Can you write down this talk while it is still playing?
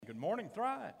morning,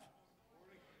 Thrive.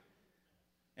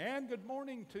 And good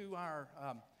morning to our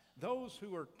those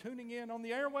who are tuning in on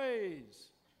the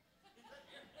airways.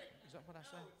 Is that what I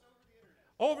say?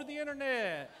 Over the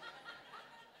internet.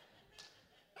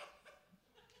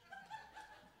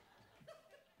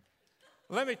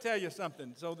 Let me tell you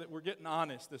something so that we're getting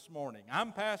honest this morning.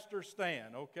 I'm Pastor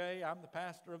Stan, okay? I'm the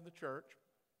pastor of the church,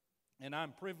 and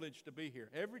I'm privileged to be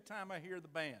here. Every time I hear the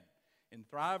band in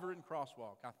Thrive or in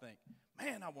Crosswalk, I think,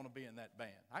 man, I want to be in that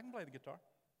band. I can play the guitar.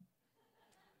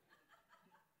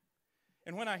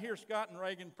 And when I hear Scott and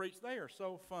Reagan preach, they are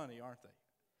so funny, aren't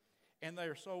they? And they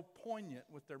are so poignant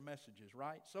with their messages,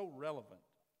 right? So relevant.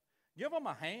 Give them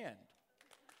a hand.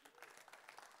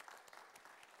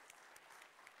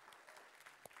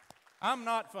 I'm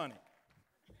not funny.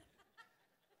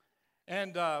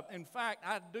 And in fact,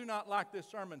 I do not like this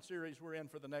sermon series we're in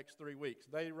for the next 3 weeks.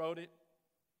 They wrote it.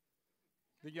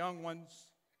 The young ones,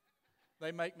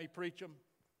 they make me preach them.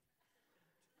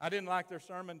 I didn't like their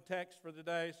sermon text for the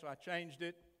day, so I changed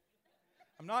it.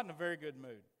 I'm not in a very good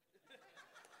mood.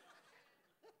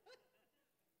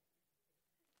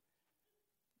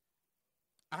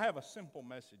 I have a simple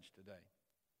message today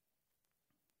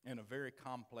and a very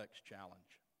complex challenge.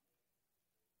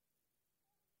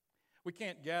 We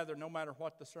can't gather, no matter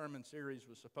what the sermon series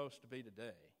was supposed to be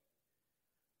today,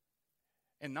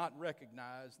 and not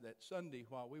recognize that Sunday,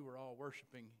 while we were all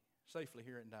worshiping safely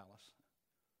here in Dallas,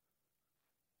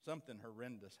 something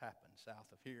horrendous happened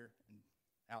south of here and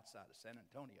outside of San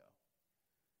Antonio.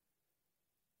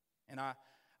 And I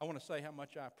want to say how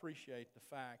much I appreciate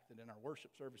the fact that in our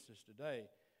worship services today,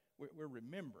 we're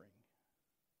remembering.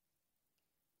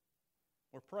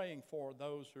 We're praying for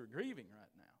those who are grieving right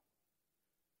now.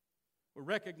 We're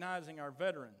recognizing our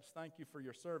veterans. Thank you for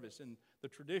your service. In the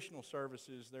traditional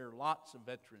services, there are lots of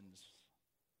veterans.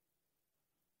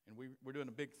 And we're doing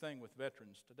a big thing with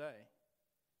veterans today.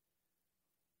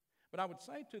 But I would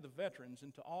say to the veterans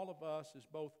and to all of us as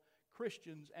both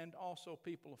Christians and also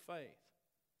people of faith,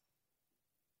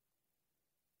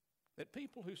 that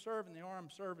people who serve in the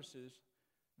armed services,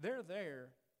 they're there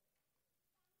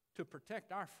to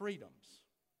protect our freedoms.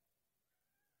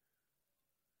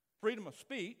 Freedom of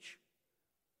speech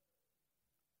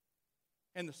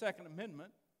and the Second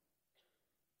Amendment,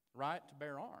 right to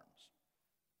bear arms.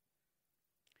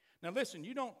 Now listen,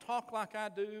 you don't talk like I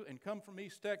do and come from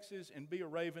East Texas and be a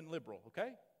raving liberal, okay?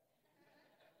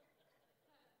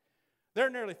 There are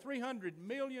nearly 300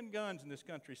 million guns in this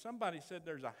country. Somebody said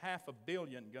there's 500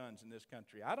 million guns in this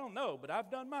country. I don't know, but I've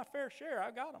done my fair share.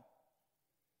 I got them.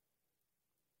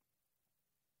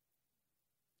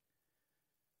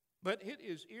 But it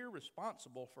is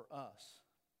irresponsible for us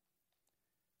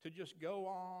to just go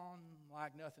on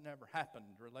like nothing ever happened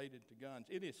related to guns.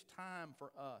 It is time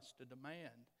for us to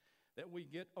demand that we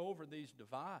get over these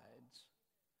divides,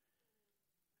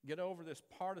 get over this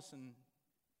partisan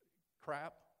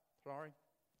crap. Sorry.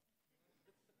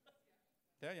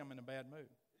 Tell you I'm in a bad mood.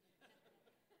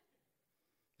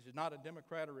 This is not a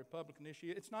Democrat or Republican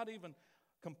issue. It's not even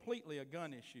completely a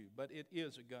gun issue, but it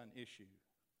is a gun issue.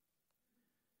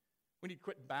 We need to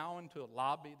quit bowing to a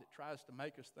lobby that tries to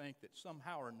make us think that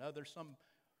somehow or another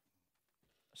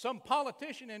some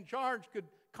politician in charge could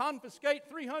confiscate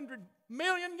 300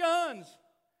 million guns.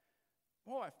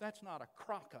 Boy, if that's not a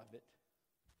crock of it.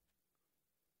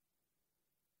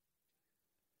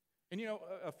 And you know,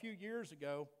 a few years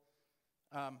ago,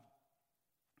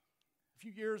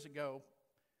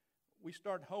 we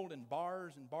started holding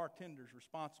bars and bartenders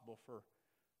responsible for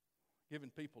giving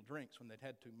people drinks when they'd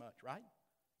had too much, right?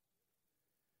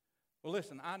 Well,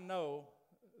 listen, I know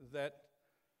that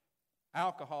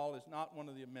alcohol is not one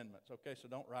of the amendments, okay, so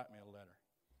don't write me a letter.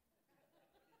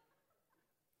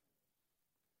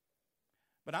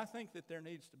 But I think that there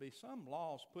needs to be some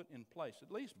laws put in place,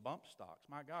 at least bump stocks.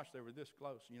 My gosh, they were this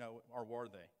close, or were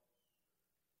they?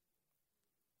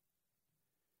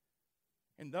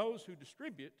 And those who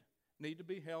distribute need to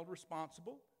be held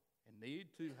responsible and need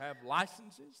to have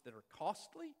licenses that are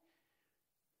costly.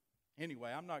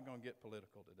 Anyway, I'm not going to get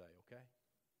political today, okay?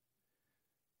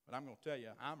 But I'm going to tell you,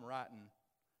 I'm writing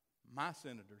my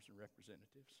senators and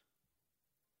representatives.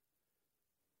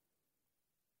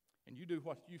 And you do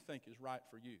what you think is right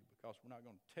for you, because we're not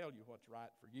going to tell you what's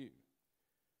right for you.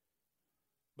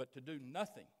 But to do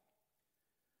nothing,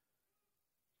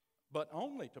 but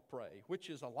only to pray, which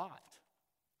is a lot,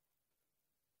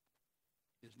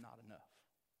 is not enough.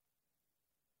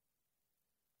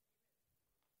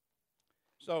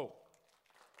 So,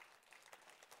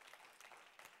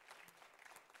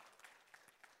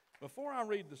 before I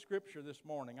read the scripture this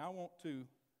morning, I want to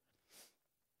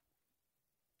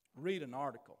read an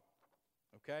article,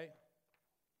 okay?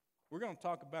 We're going to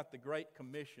talk about the Great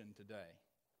Commission today.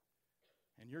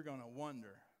 And you're going to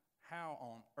wonder how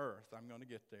on earth I'm going to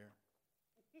get there.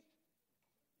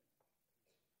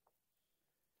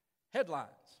 Headlines.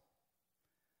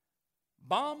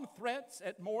 Bomb threats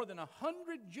at more than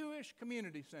 100 Jewish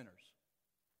community centers.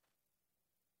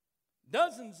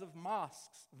 Dozens of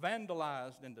mosques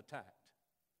vandalized and attacked.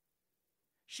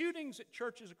 Shootings at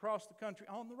churches across the country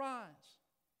on the rise.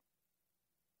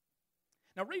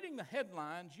 Now, reading the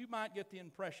headlines, you might get the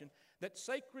impression that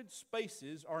sacred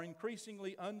spaces are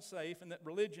increasingly unsafe and that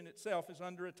religion itself is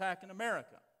under attack in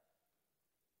America.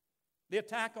 The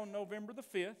attack on November the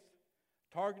 5th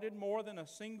targeted more than a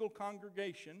single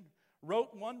congregation.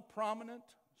 Wrote one prominent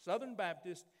Southern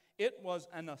Baptist, it was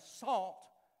an assault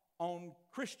on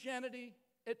Christianity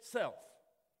itself.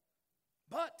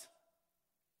 But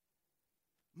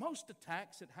most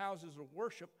attacks at houses of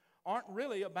worship aren't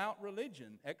really about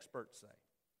religion, experts say.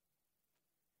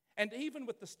 And even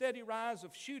with the steady rise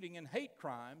of shooting and hate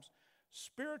crimes,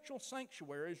 spiritual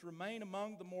sanctuaries remain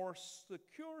among the more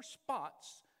secure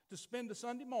spots to spend a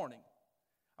Sunday morning.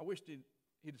 I wished he'd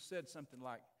have said something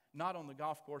like, not on the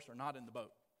golf course or not in the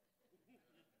boat.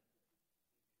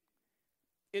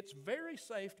 It's very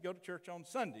safe to go to church on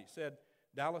Sunday, said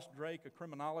Dallas Drake, a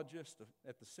criminologist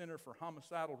at the Center for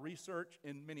Homicidal Research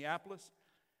in Minneapolis.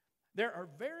 There are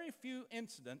very few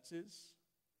incidences,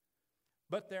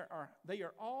 but they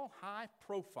are all high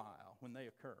profile when they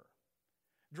occur.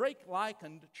 Drake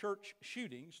likened church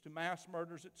shootings to mass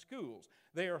murders at schools.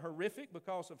 They are horrific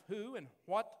because of who and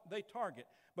what they target,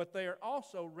 but they are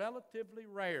also relatively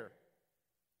rare.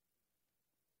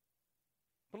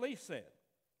 Police said,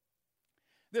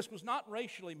 this was not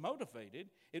racially motivated.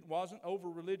 It wasn't over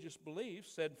religious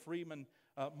beliefs, said Freeman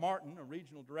Martin, a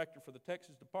regional director for the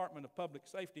Texas Department of Public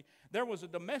Safety. There was a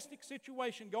domestic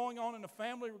situation going on in a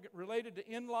family related to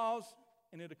in-laws,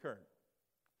 and it occurred.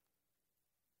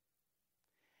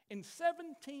 In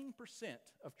 17%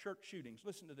 of church shootings,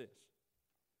 listen to this,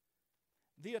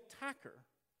 the attacker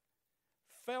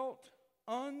felt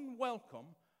unwelcome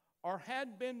or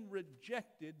had been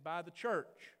rejected by the church.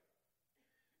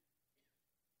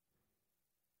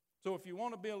 So if you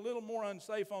want to be a little more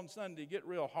unsafe on Sunday, get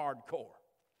real hardcore.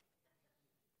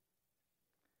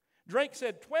 Drake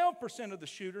said 12% of the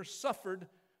shooters suffered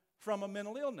from a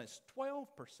mental illness. 12%.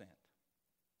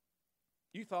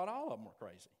 You thought all of them were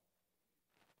crazy.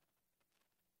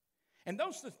 And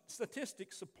those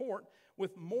statistics support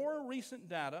with more recent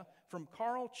data from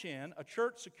Carl Chin, a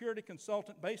church security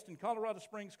consultant based in Colorado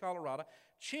Springs, Colorado.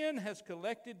 Chin has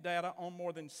collected data on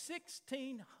more than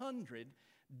 1,600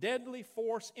 deadly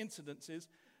force incidences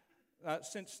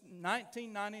since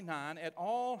 1999 at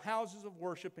all houses of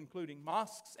worship, including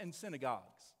mosques and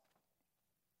synagogues.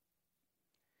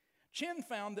 Chin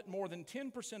found that more than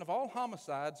 10% of all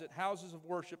homicides at houses of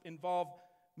worship involve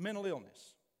mental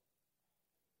illness.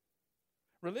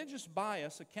 Religious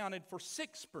bias accounted for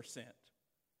 6%.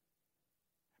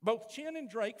 Both Chin and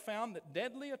Drake found that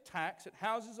deadly attacks at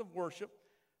houses of worship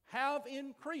have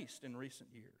increased in recent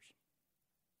years.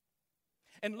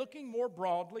 And looking more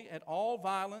broadly at all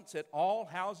violence at all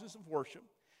houses of worship,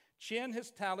 Chin has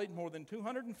tallied more than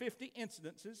 250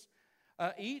 incidences,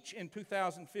 each in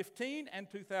 2015 and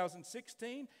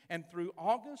 2016, and through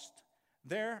August,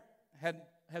 there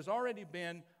has already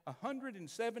been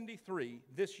 173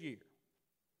 this year,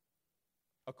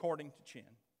 according to Chin.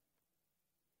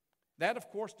 That,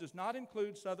 of course, does not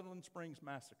include Sutherland Springs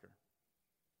Massacre.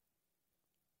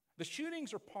 The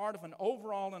shootings are part of an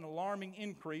overall and alarming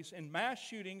increase in mass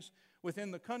shootings within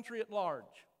the country at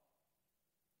large.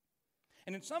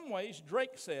 And in some ways,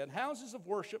 Drake said, houses of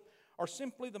worship are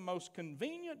simply the most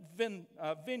convenient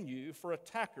venue for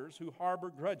attackers who harbor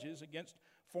grudges against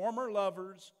former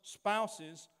lovers,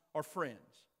 spouses, or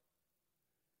friends.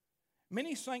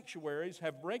 Many sanctuaries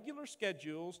have regular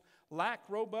schedules, lack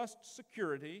robust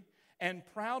security, and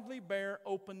proudly bear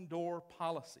open-door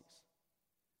policies.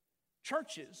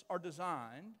 Churches are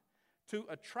designed to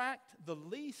attract the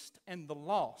least and the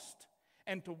lost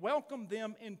and to welcome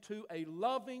them into a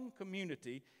loving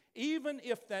community, even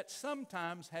if that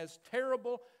sometimes has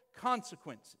terrible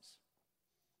consequences.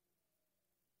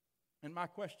 And my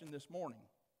question this morning,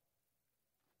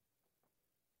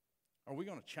 are we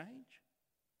going to change?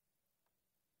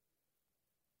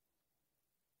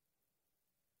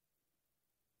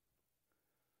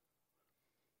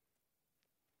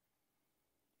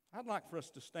 I'd like for us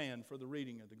to stand for the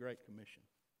reading of the Great Commission.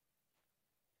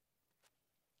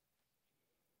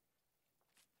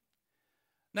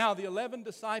 Now, the 11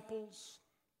 disciples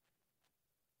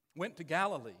went to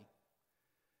Galilee,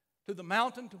 to the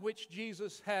mountain to which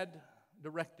Jesus had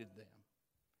directed them.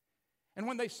 And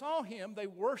when they saw him, they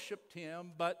worshiped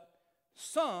him, but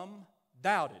some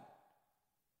doubted.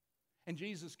 And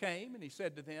Jesus came and he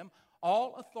said to them,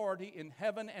 all authority in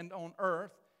heaven and on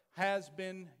earth has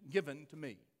been given to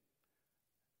me.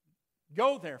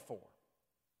 Go therefore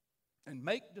and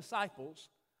make disciples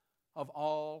of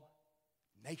all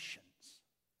nations.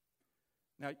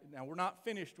 Now we're not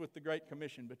finished with the Great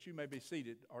Commission, but you may be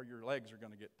seated or your legs are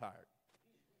going to get tired.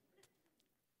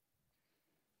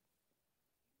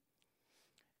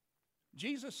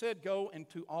 Jesus said, go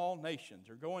into all nations,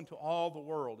 or go into all the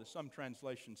world, as some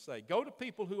translations say. Go to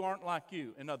people who aren't like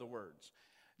you, in other words.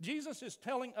 Jesus is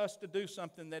telling us to do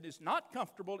something that is not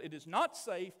comfortable, it is not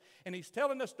safe, and he's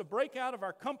telling us to break out of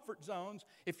our comfort zones.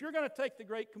 If you're going to take the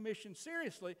Great Commission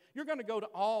seriously, you're going to go to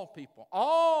all people.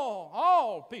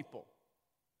 All people.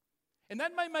 And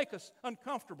that may make us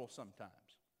uncomfortable sometimes.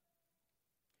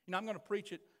 You know, I'm going to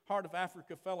preach at Heart of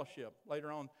Africa Fellowship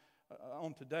later on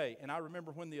today. And I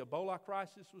remember when the Ebola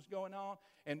crisis was going on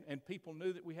and people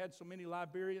knew that we had so many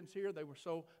Liberians here. They were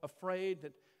so afraid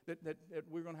that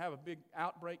we were going to have a big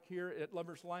outbreak here at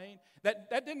Lover's Lane.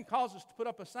 That didn't cause us to put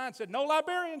up a sign that said, no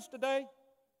Liberians today.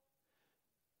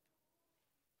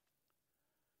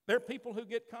 There are people who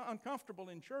get uncomfortable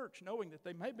in church knowing that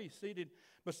they may be seated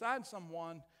beside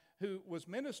someone who was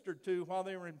ministered to while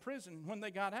they were in prison. When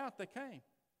they got out, they came.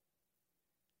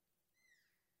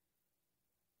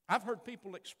 I've heard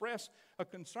people express a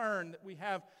concern that we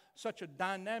have such a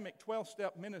dynamic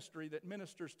 12-step ministry that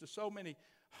ministers to so many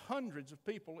hundreds of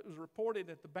people. It was reported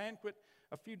at the banquet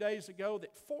a few days ago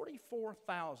that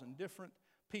 44,000 different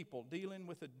people dealing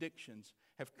with addictions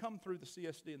have come through the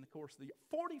CSD in the course of the year.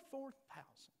 44,000.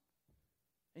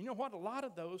 And you know what? A lot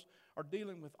of those are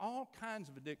dealing with all kinds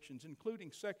of addictions,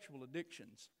 including sexual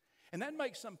addictions. And that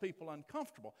makes some people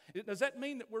uncomfortable. Does that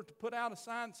mean that we're to put out a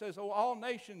sign that says, oh, all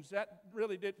nations? That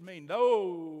really didn't mean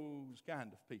those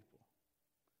kind of people.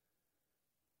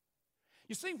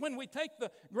 You see, when we take the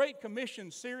Great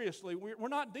Commission seriously, we're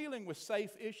not dealing with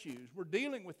safe issues. We're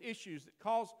dealing with issues that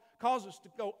cause us to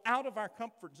go out of our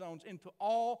comfort zones into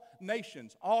all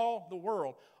nations, all the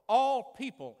world, all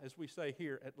people, as we say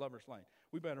here at Lover's Lane.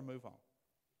 We better move on.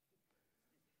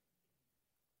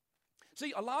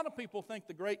 See, a lot of people think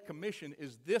the Great Commission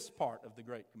is this part of the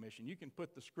Great Commission. You can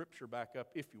put the scripture back up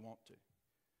if you want to.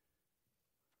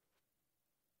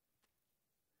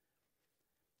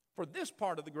 For this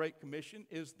part of the Great Commission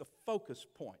is the focus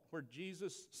point where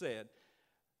Jesus said,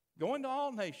 go into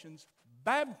all nations,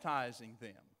 baptizing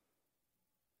them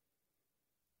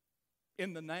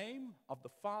in the name of the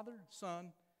Father,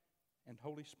 Son, and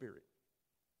Holy Spirit.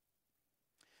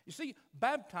 You see,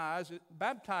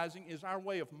 baptizing is our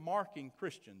way of marking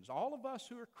Christians. All of us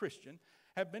who are Christian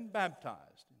have been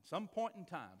baptized in some point in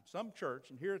time, some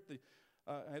church. And here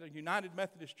at a United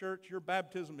Methodist Church, your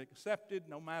baptism is accepted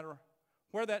no matter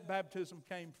where that baptism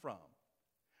came from.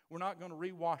 We're not going to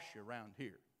rewash you around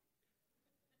here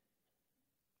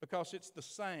because it's the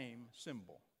same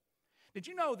symbol. Did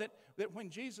you know that when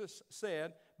Jesus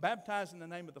said, baptize in the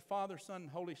name of the Father, Son, and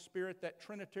Holy Spirit, that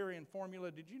Trinitarian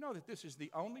formula, did you know that this is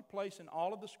the only place in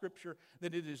all of the Scripture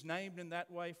that it is named in that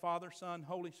way, Father, Son,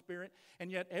 Holy Spirit? And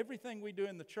yet everything we do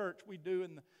in the church, we do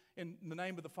in the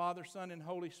name of the Father, Son, and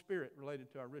Holy Spirit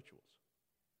related to our rituals.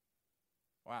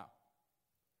 Wow.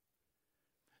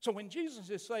 So when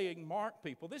Jesus is saying mark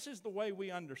people, this is the way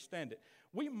we understand it.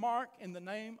 We mark in the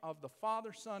name of the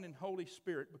Father, Son, and Holy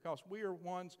Spirit because we are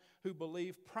ones who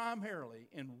believe primarily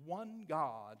in one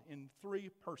God in three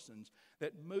persons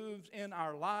that moves in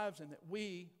our lives and that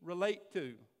we relate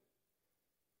to.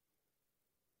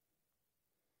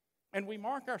 And we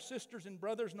mark our sisters and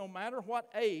brothers no matter what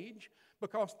age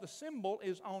because the symbol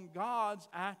is on God's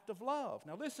act of love.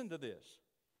 Now listen to this.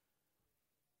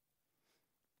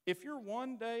 If you're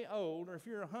 1 day old or if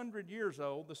you're 100 years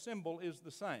old, the symbol is the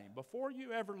same. Before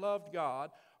you ever loved God,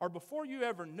 or before you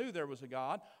ever knew there was a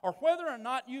God, or whether or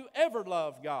not you ever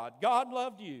loved God, God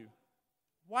loved you.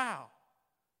 Wow.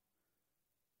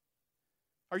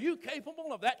 Are you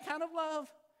capable of that kind of love?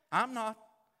 I'm not.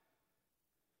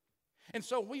 And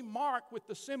so we mark with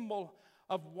the symbol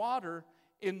of water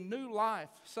in new life,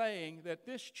 saying that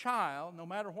this child, no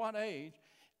matter what age,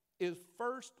 is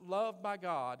first loved by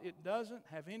God. It doesn't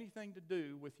have anything to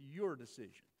do with your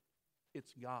decision.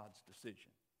 It's God's decision.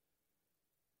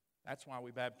 That's why we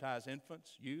baptize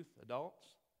infants, youth, adults.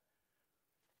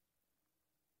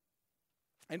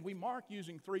 And we mark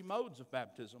using three modes of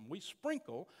baptism. We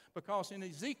sprinkle because in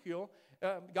Ezekiel,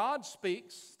 God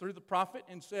speaks through the prophet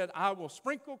and said, I will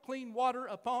sprinkle clean water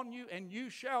upon you and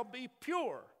you shall be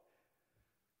pure.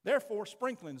 Therefore,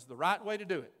 sprinkling is the right way to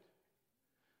do it.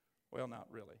 Well, not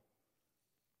really.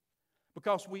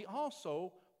 because we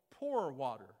also pour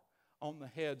water on the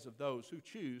heads of those who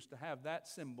choose to have that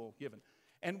symbol given.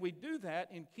 And we do that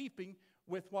in keeping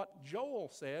with what Joel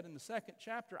said in the 2nd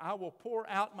chapter, I will pour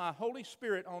out my Holy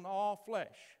Spirit on all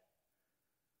flesh.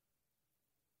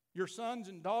 Your sons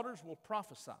and daughters will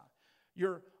prophesy.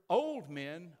 Your old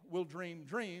men will dream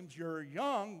dreams. Your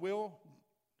young will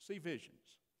see visions.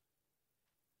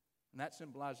 And that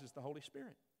symbolizes the Holy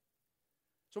Spirit.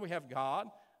 So we have God,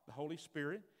 the Holy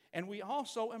Spirit, and we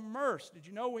also immerse. Did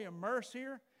you know we immerse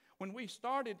here? When we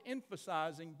started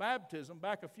emphasizing baptism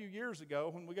back a few years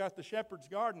ago, when we got the Shepherd's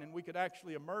Garden and we could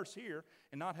actually immerse here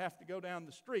and not have to go down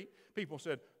the street, people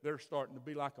said, they're starting to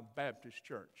be like a Baptist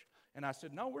church. And I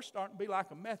said, no, we're starting to be like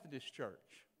a Methodist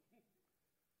church.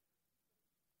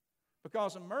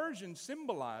 Because immersion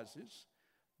symbolizes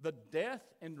the death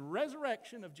and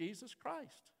resurrection of Jesus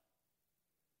Christ.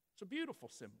 It's a beautiful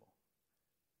symbol.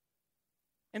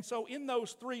 And so in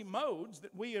those 3 modes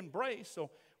that we embrace, so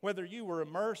whether you were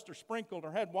immersed or sprinkled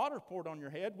or had water poured on your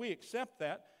head, we accept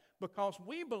that because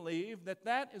we believe that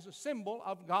that is a symbol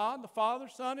of God, the Father,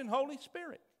 Son, and Holy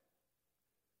Spirit.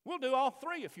 We'll do all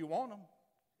 3 if you want them.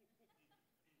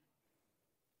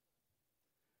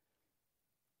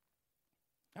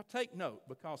 Now take note,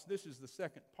 because this is the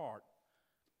second part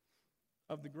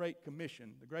of the Great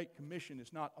Commission. The Great Commission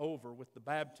is not over with the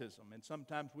baptism, and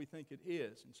sometimes we think it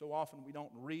is, and so often we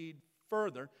don't read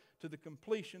further to the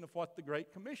completion of what the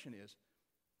Great Commission is.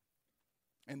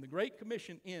 And the Great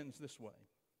Commission ends this way.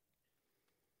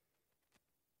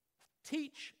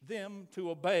 Teach them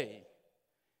to obey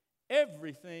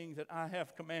everything that I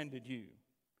have commanded you.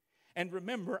 And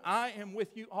remember, I am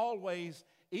with you always,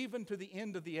 even to the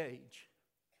end of the age.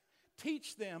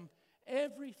 Teach them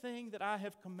everything that I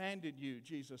have commanded you,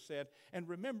 Jesus said. And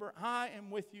remember, I am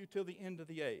with you till the end of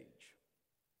the age.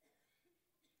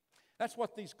 That's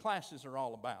what these classes are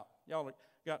all about. Y'all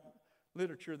got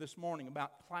literature this morning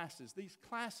about classes. These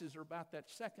classes are about that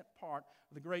second part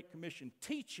of the Great Commission,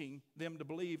 teaching them to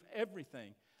believe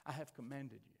everything I have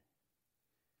commanded you.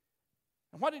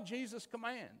 And what did Jesus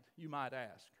command, you might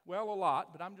ask? Well, a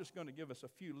lot, but I'm just going to give us a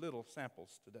few little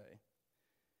samples today.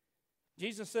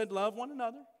 Jesus said, love one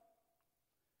another.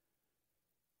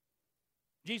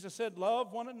 Jesus said,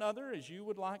 love one another as you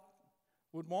would want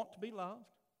to be loved.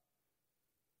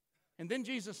 And then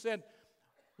Jesus said,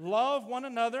 love one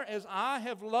another as I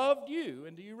have loved you.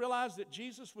 And do you realize that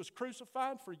Jesus was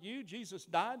crucified for you? Jesus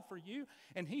died for you.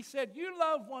 And he said, you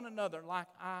love one another like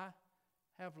I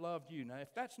have loved you. Now,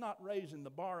 if that's not raising the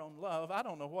bar on love, I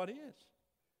don't know what is.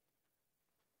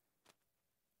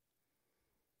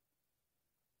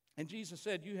 And Jesus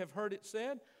said, you have heard it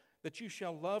said that you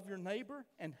shall love your neighbor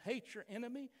and hate your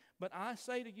enemy. But I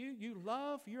say to you, you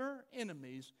love your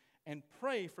enemies and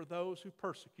pray for those who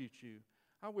persecute you.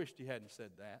 I wished he hadn't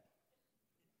said that.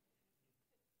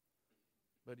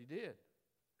 But he did.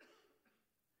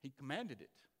 He commanded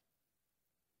it.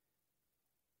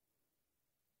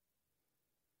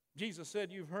 Jesus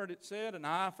said, you've heard it said, an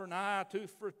eye for an eye, a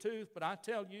tooth for a tooth. But I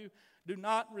tell you, do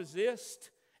not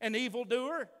resist an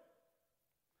evildoer.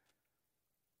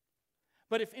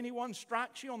 But if anyone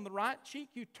strikes you on the right cheek,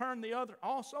 you turn the other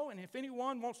also. And if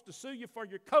anyone wants to sue you for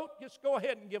your coat, just go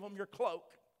ahead and give them your cloak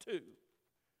too.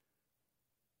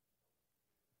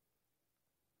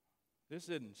 This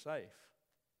isn't safe.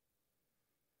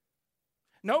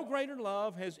 No greater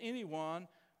love has anyone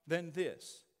than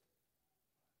this,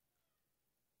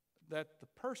 that the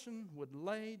person would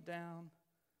lay down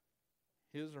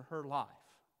his or her life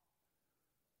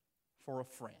for a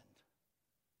friend.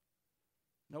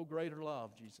 No greater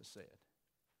love, Jesus said.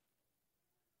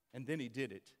 And then he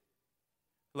did it.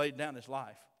 Laid down his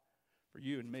life for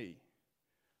you and me,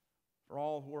 for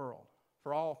all the world,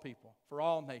 for all people, for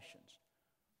all nations,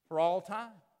 for all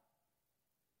time.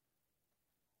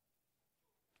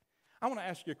 I want to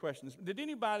ask you a question. Did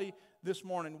anybody this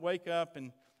morning wake up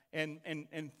and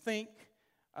think,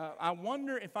 I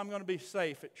wonder if I'm going to be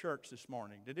safe at church this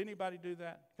morning? Did anybody do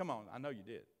that? Come on, I know you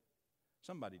did.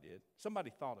 Somebody did.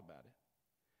 Somebody thought about it.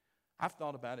 I've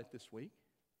thought about it this week.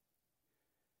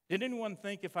 Did anyone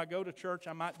think if I go to church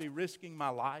I might be risking my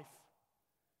life?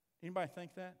 Anybody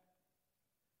think that?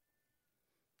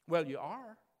 Well, you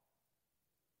are.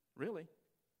 Really.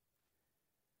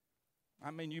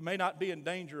 I mean, you may not be in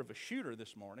danger of a shooter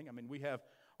this morning. I mean, we have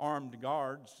armed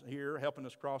guards here helping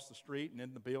us cross the street and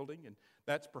in the building, and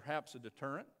that's perhaps a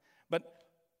deterrent. But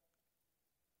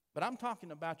I'm talking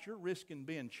about you're risking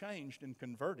being changed and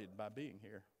converted by being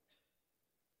here.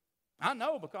 I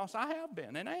know because I have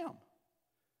been and am.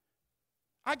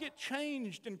 I get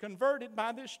changed and converted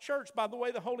by this church, by the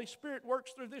way the Holy Spirit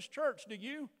works through this church. Do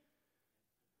you?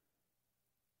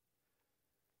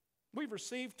 We've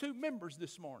received 2 members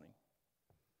this morning.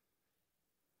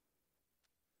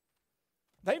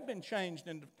 They've been changed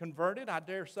and converted, I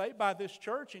dare say, by this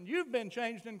church, and you've been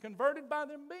changed and converted by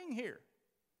them being here.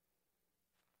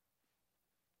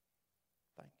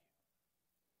 Thank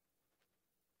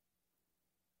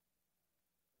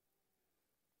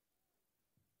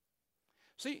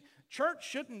you. See, church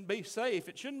shouldn't be safe.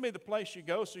 It shouldn't be the place you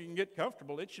go so you can get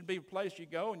comfortable. It should be a place you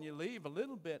go and you leave a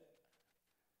little bit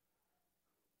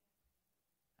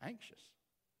anxious.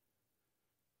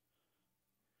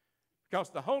 Because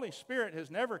the Holy Spirit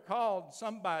has never called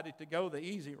somebody to go the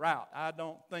easy route. I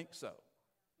don't think so.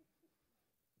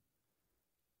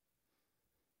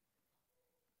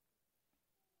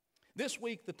 This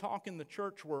week, the talk in the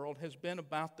church world has been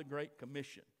about the Great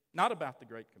Commission, not about the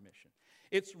Great Commission.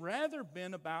 It's rather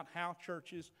been about how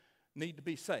churches need to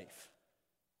be safe.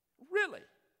 Really.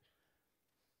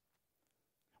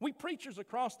 We preachers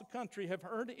across the country have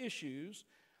heard issues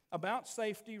about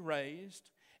safety raised,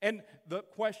 and the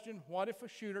question, what if a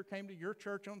shooter came to your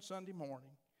church on Sunday morning?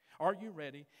 Are you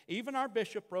ready? Even our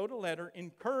bishop wrote a letter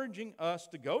encouraging us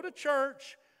to go to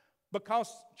church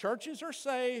because churches are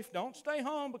safe. Don't stay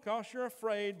home because you're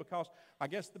afraid, because I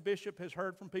guess the bishop has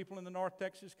heard from people in the North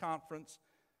Texas Conference.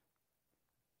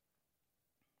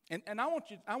 And I want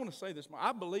to say this.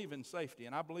 I believe in safety,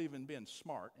 and I believe in being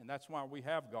smart, and that's why we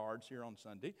have guards here on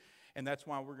Sunday, and that's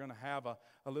why we're going to have a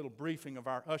little briefing of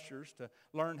our ushers to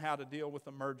learn how to deal with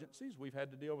emergencies. We've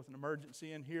had to deal with an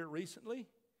emergency in here recently.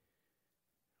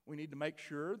 We need to make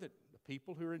sure that the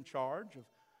people who are in charge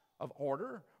of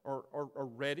order are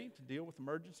ready to deal with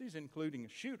emergencies, including a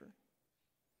shooter.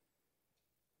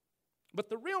 But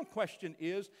the real question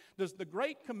is, does the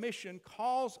Great Commission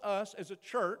cause us as a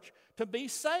church to be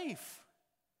safe?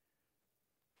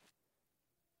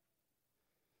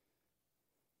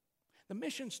 The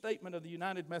mission statement of the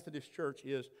United Methodist Church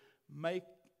is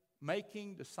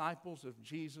making disciples of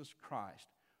Jesus Christ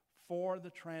for the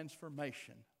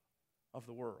transformation of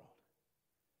the world.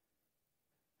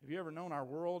 Have you ever known our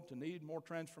world to need more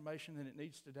transformation than it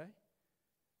needs today?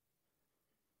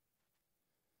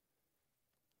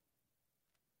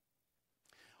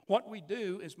 What we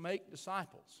do is make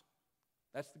disciples.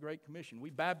 That's the Great Commission. We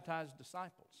baptize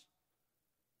disciples.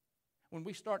 When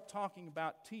we start talking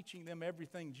about teaching them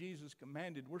everything Jesus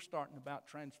commanded, we're starting about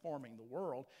transforming the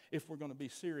world if we're going to be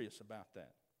serious about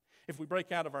that. If we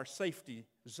break out of our safety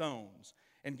zones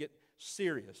and get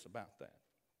serious about that.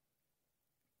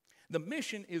 The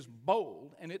mission is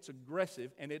bold and it's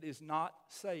aggressive and it is not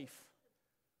safe.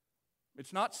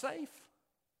 It's not safe.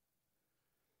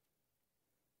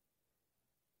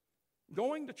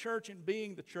 Going to church and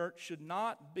being the church should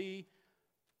not be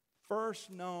first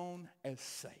known as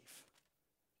safe.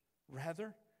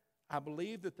 Rather, I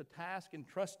believe that the task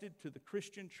entrusted to the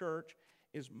Christian church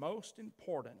is most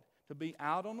important to be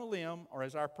out on a limb, or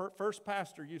as our first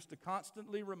pastor used to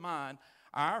constantly remind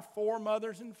our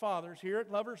foremothers and fathers here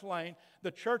at Lover's Lane,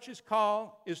 the church's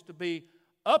call is to be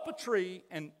up a tree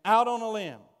and out on a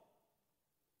limb.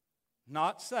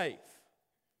 Not safe.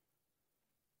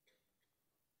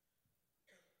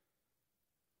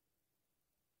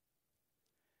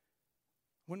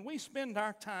 When we spend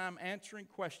our time answering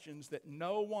questions that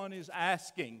no one is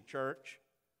asking, church,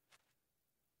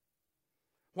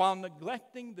 while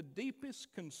neglecting the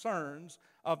deepest concerns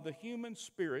of the human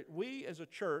spirit, we as a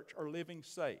church are living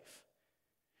safe.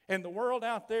 And the world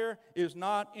out there is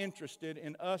not interested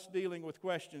in us dealing with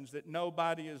questions that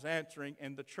nobody is answering,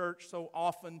 and the church so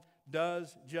often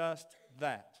does just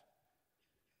that.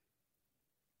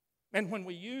 And when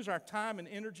we use our time and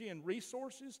energy and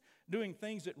resources doing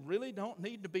things that really don't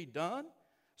need to be done,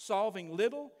 solving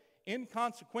little,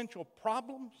 inconsequential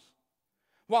problems,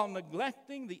 while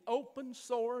neglecting the open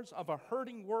sores of a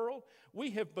hurting world,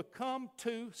 we have become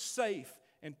too safe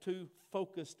and too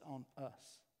focused on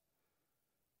us.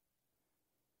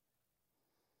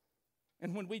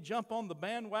 And when we jump on the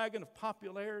bandwagon of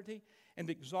popularity and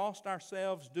exhaust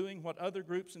ourselves doing what other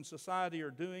groups in society are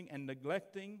doing and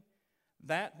neglecting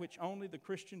that which only the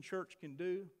Christian church can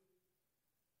do,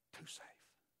 too safe.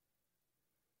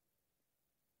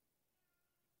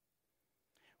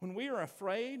 When we are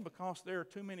afraid because there are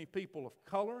too many people of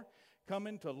color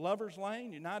coming to Lover's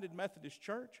Lane, United Methodist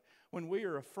Church, when we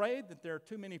are afraid that there are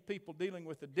too many people dealing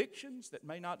with addictions that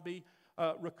may not be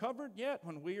recovered yet,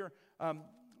 when we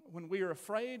are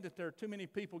afraid that there are too many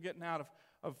people getting out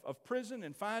of prison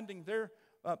and finding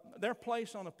their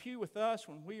place on a pew with us,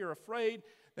 when we are afraid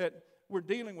that we're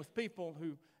dealing with people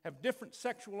who have different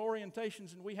sexual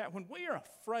orientations than we have, when we are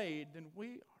afraid, then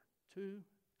we are too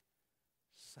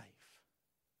safe.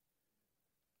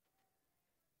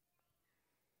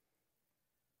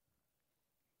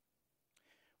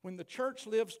 When the church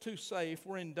lives too safe,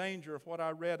 we're in danger of what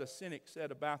I read a cynic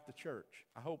said about the church.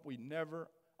 I hope we never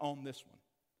own this one.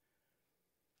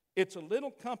 It's a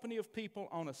little company of people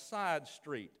on a side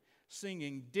street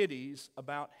singing ditties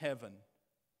about heaven.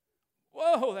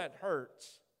 Whoa, that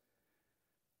hurts.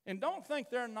 And don't think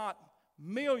there are not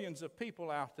millions of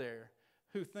people out there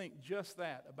who think just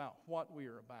that about what we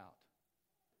are about.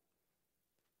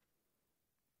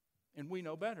 And we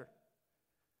know better.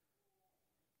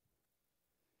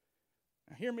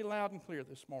 Now, hear me loud and clear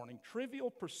this morning.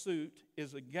 Trivial Pursuit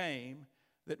is a game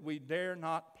that we dare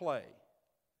not play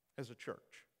as a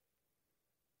church.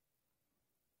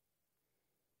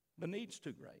 The need's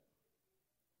too great.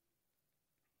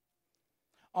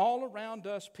 All around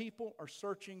us, people are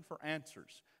searching for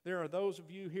answers. There are those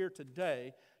of you here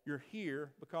today, you're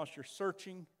here because you're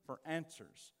searching for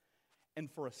answers and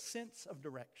for a sense of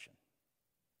direction.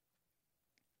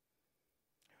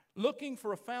 Looking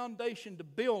for a foundation to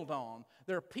build on.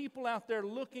 There are people out there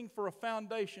looking for a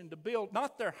foundation to build,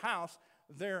 not their house,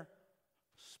 their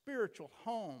spiritual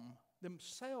home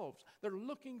themselves. They're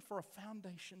looking for a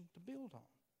foundation to build on.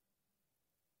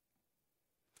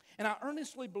 And I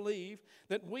earnestly believe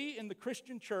that we in the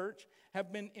Christian church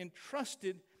have been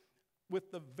entrusted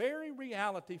with the very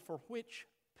reality for which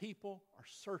people are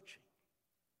searching.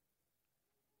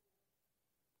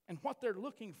 And what they're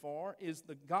looking for is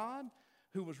the God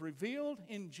who was revealed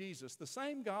in Jesus, the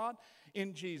same God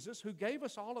in Jesus who gave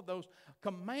us all of those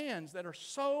commands that are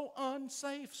so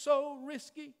unsafe, so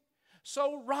risky,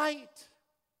 so right.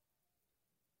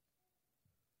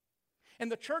 And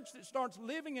the church that starts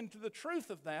living into the truth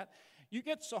of that, you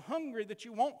get so hungry that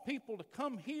you want people to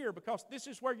come here because this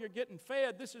is where you're getting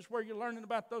fed, this is where you're learning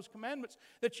about those commandments,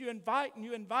 that you invite and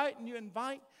you invite and you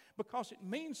invite because it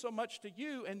means so much to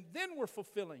you, and then we're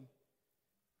fulfilling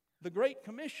the Great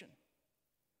Commission.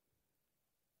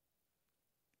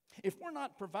 If we're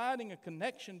not providing a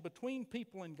connection between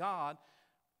people and God,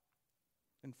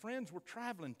 then friends, we're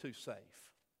traveling too safe.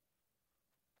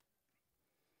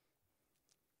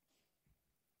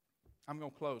 I'm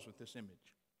going to close with this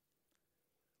image.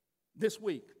 This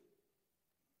week,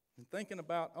 in thinking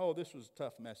about, this was a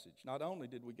tough message. Not only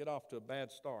did we get off to a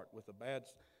bad start with a bad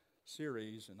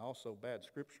series and also bad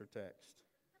scripture text.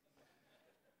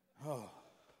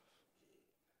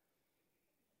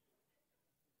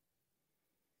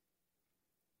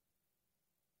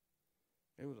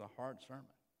 It was a hard sermon.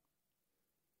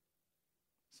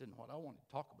 This isn't what I wanted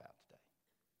to talk about today.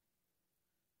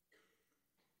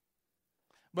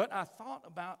 But I thought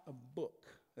about a book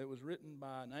that was written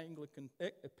by an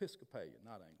Episcopalian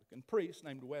priest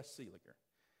named Wes Seeliger.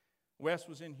 Wes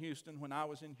was in Houston when I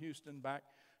was in Houston back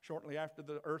shortly after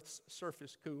the earth's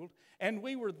surface cooled. And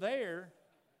we were there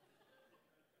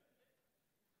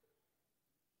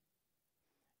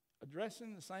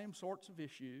addressing the same sorts of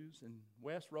issues. And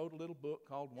Wes wrote a little book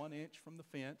called 1 Inch from the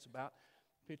Fence about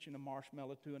pitching a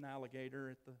marshmallow to an alligator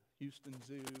at the Houston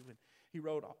Zoo. And he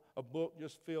wrote a book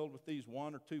just filled with these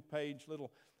 1 or 2 page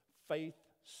little faith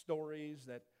stories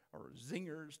that are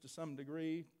zingers to some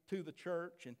degree to the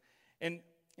church. And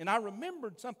I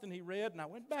remembered something he read, and I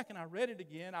went back and I read it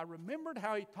again. I remembered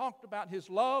how he talked about his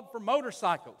love for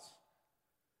motorcycles.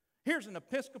 Here's an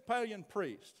Episcopalian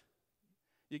priest.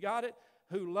 You got it?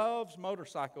 Who loves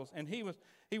motorcycles. And he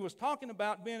was talking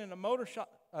about being in a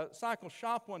motorcycle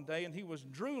shop one day, and he was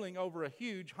drooling over a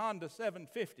huge Honda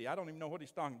 750. I don't even know what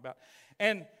he's talking about.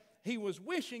 And he was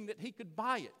wishing that he could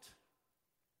buy it.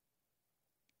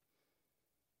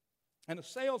 And a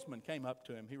salesman came up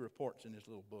to him, he reports in his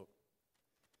little book,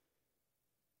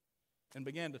 and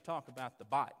began to talk about the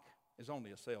bike as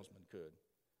only a salesman could.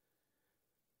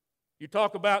 You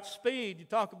talk about speed, you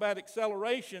talk about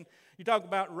acceleration, you talk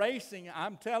about racing.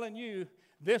 I'm telling you,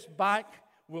 this bike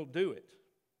will do it.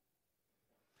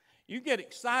 You get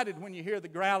excited when you hear the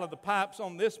growl of the pipes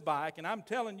on this bike, and I'm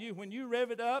telling you, when you rev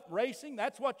it up racing,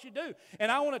 that's what you do.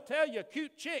 And I want to tell you,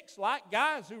 cute chicks like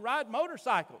guys who ride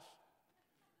motorcycles.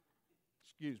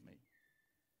 Excuse me.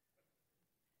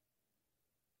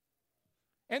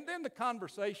 And then the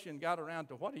conversation got around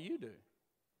to, what do you do?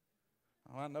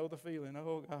 Oh, I know the feeling.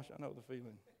 Oh, gosh, I know the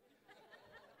feeling.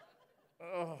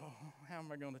 Oh, how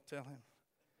am I going to tell him?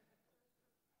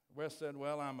 Wes said,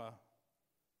 well, I'm a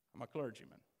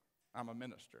clergyman. I'm a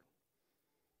minister.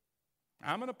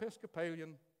 I'm an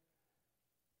Episcopalian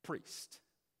priest.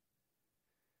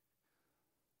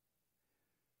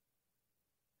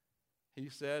 He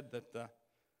said that the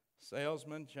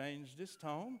salesman changed his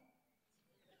tone,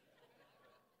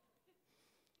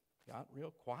 got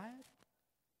real quiet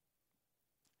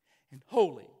and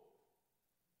holy,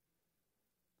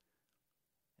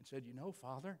 and said, you know,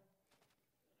 Father,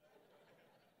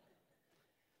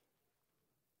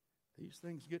 These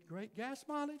things get great gas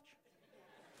mileage.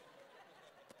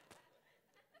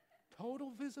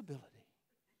 Total visibility.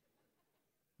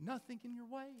 Nothing in your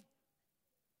way.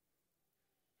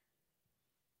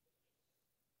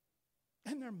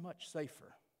 And they're much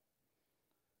safer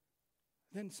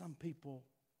than some people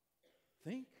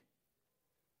think.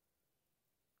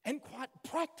 And quite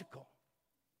practical,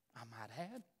 I might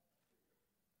add.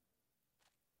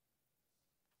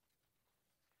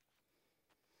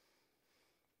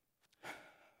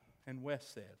 And Wes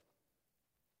said,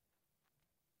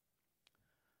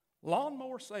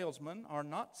 lawnmower salesmen are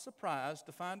not surprised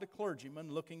to find a clergyman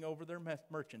looking over their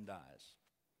merchandise.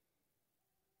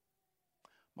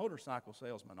 Motorcycle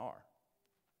salesmen are.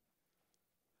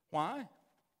 Why?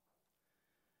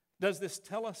 Does this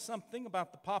tell us something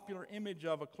about the popular image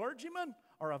of a clergyman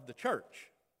or of the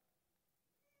church?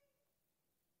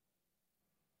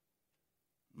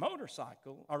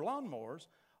 Motorcycle or lawnmowers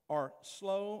are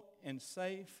slow and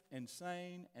safe and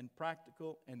sane and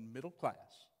practical and middle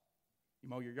class. You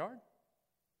mow your yard?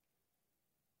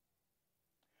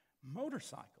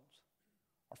 Motorcycles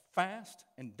are fast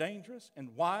and dangerous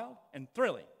and wild and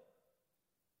thrilling.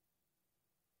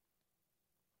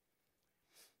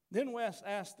 Then Wes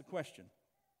asked the question,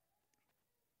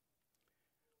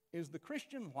 is the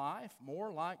Christian life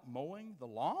more like mowing the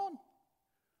lawn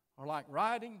or like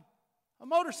riding a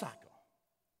motorcycle?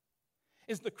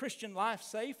 Is the Christian life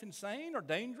safe and sane or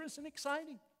dangerous and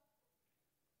exciting?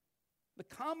 The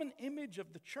common image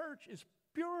of the church is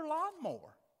pure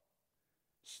lawnmower,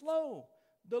 slow,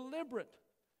 deliberate,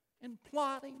 and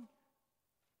plodding.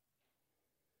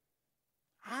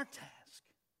 Our task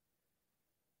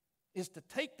is to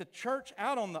take the church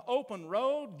out on the open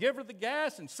road, give her the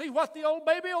gas, and see what the old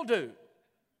baby will do.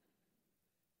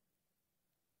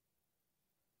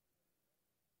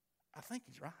 I think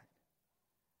he's right.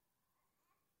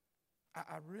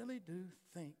 I really do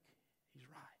think he's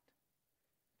right.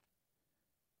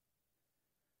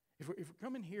 If we're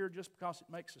coming here just because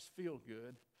it makes us feel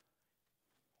good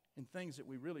in things that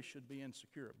we really should be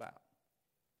insecure about,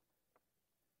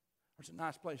 it's a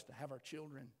nice place to have our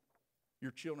children.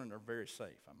 Your children are very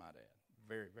safe, I might add.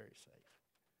 Very, very safe.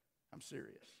 I'm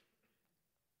serious.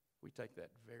 We take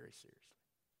that very seriously.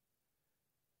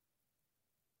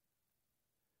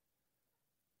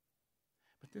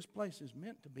 But this place is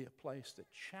meant to be a place that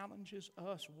challenges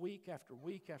us week after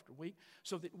week after week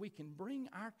so that we can bring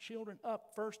our children up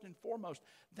first and foremost.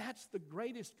 That's the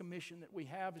greatest commission that we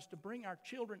have, is to bring our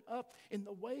children up in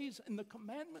the ways and the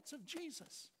commandments of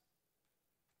Jesus.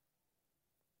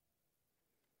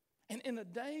 And in a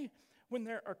day when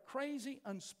there are crazy,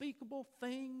 unspeakable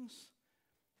things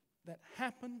that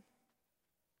happen,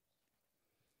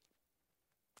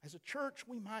 as a church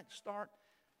we might start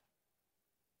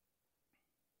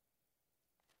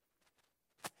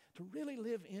to really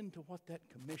live into what that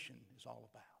commission is all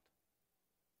about.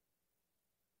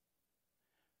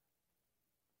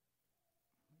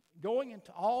 Going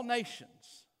into all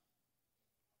nations,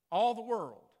 all the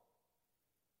world,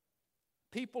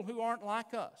 people who aren't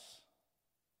like us,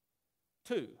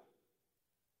 too.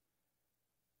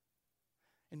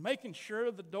 And making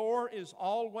sure the door is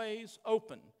always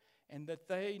open and that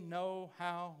they know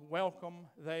how welcome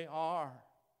they are.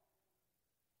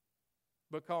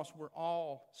 Because we're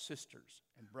all sisters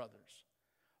and brothers,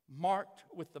 marked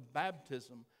with the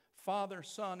baptism, Father,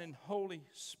 Son, and Holy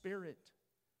Spirit.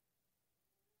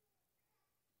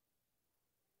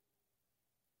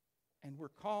 And we're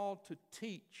called to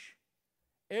teach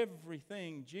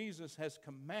everything Jesus has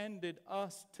commanded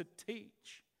us to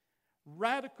teach.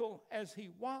 Radical as he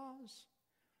was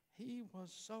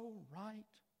so right.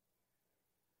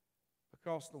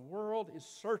 Because the world is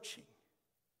searching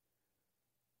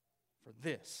for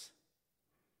this.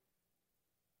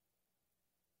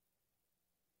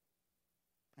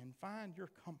 And find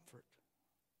your comfort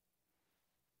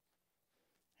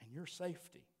and your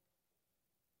safety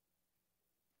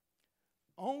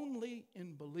only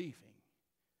in believing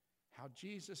how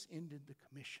Jesus ended the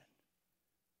commission.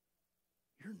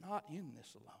 You're not in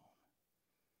this alone.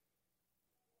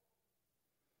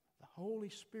 The Holy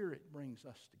Spirit brings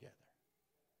us together.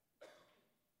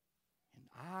 And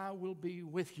I will be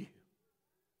with you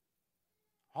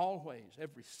always,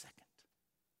 every second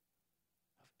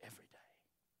of every day,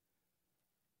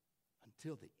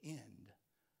 until the end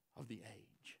of the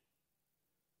age.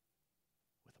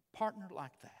 With a partner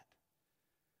like that,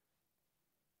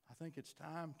 I think it's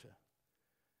time to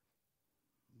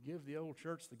give the old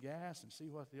church the gas and see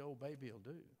what the old baby will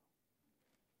do.